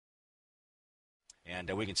And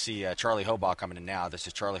we can see Charlie Hobaugh coming in now. This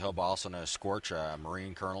is Charlie Hobaugh, also known as Scorch, a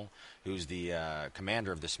Marine Colonel, who's the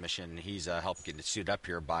commander of this mission. He's helped get suited up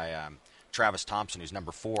here by Travis Thompson, who's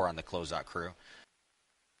number 4 on the closeout crew.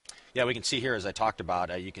 Yeah, we can see here, as I talked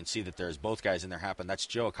about, you can see that there's both guys in there happen. That's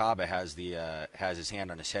Joe Akabe has his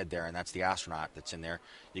hand on his head there, and that's the astronaut that's in there.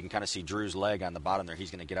 You can kind of see Drew's leg on the bottom there.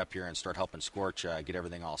 He's going to get up here and start helping Scorch get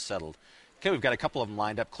everything all settled. Okay, we've got a couple of them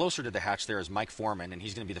lined up. Closer to the hatch there is Mike Foreman, and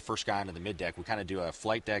he's going to be the first guy onto the middeck. We kind of do a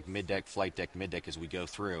flight deck, flight deck, middeck as we go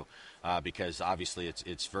through, because obviously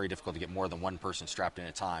it's very difficult to get more than one person strapped in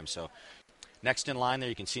at a time. So next in line there,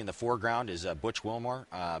 you can see in the foreground is Butch Wilmore.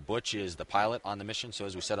 Butch is the pilot on the mission, so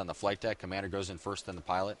as we said on the flight deck, commander goes in first, then the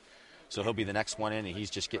pilot. So he'll be the next one in, and he's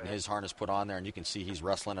just getting his harness put on there, and you can see he's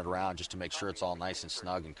wrestling it around just to make sure it's all nice and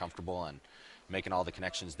snug and comfortable and making all the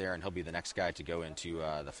connections there, and he'll be the next guy to go into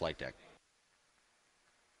the flight deck.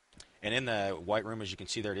 And in the white room, as you can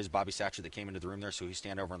see there, it is Bobby Satcher that came into the room there, so he's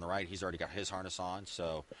standing over on the right. He's already got his harness on,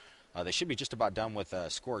 so they should be just about done with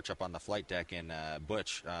Scorch up on the flight deck, and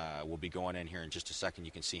Butch will be going in here in just a second.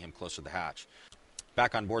 You can see him closer to the hatch.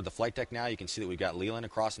 Back on board the flight deck now, you can see that we've got Leland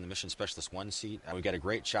across in the Mission Specialist 1 seat. We've got a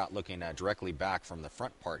great shot looking directly back from the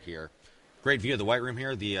front part here. Great view of the white room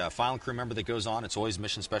here. The final crew member that goes on, it's always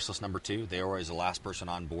Mission Specialist number 2. They're always the last person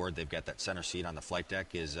on board. They've got that center seat on the flight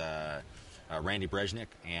deck is Randy Brezhnik,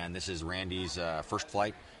 and this is Randy's first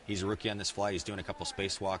flight. He's a rookie on this flight. He's doing a couple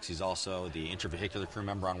spacewalks. He's also the intravehicular crew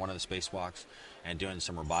member on one of the spacewalks and doing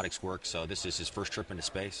some robotics work, so this is his first trip into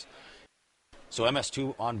space. So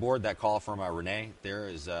MS2 on board, that call from Renee there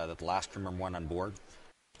is the last crew member 1 on board.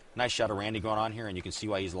 Nice shot of Randy going on here, and you can see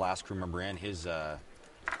why he's the last crew member in. His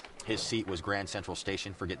seat was Grand Central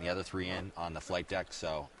Station for getting the other 3 in on the flight deck,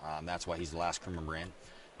 so that's why he's the last crew member in.